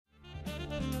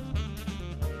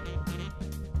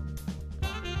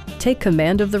Take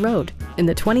command of the road in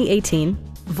the 2018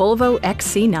 Volvo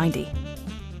XC90.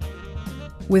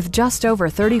 With just over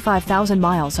 35,000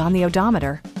 miles on the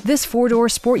odometer, this four-door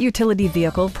sport utility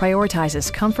vehicle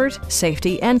prioritizes comfort,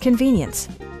 safety, and convenience.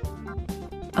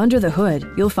 Under the hood,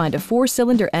 you'll find a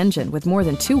four-cylinder engine with more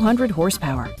than 200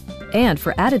 horsepower. And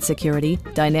for added security,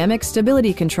 dynamic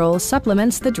stability control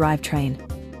supplements the drivetrain.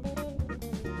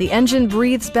 The engine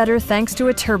breathes better thanks to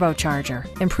a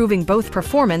turbocharger, improving both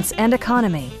performance and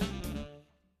economy.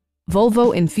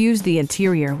 Volvo infused the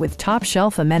interior with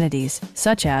top-shelf amenities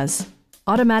such as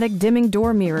automatic dimming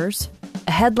door mirrors,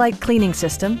 a headlight cleaning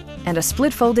system, and a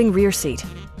split-folding rear seat.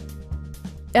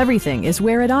 Everything is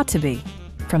where it ought to be,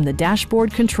 from the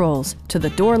dashboard controls to the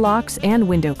door locks and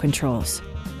window controls.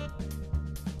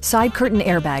 Side curtain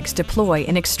airbags deploy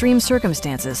in extreme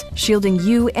circumstances, shielding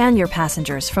you and your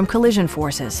passengers from collision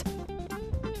forces.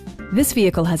 This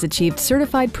vehicle has achieved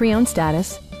certified pre-owned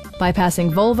status by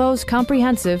passing Volvo's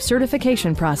comprehensive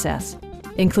certification process,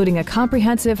 including a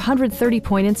comprehensive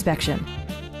 130-point inspection.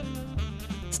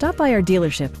 Stop by our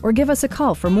dealership or give us a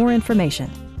call for more information.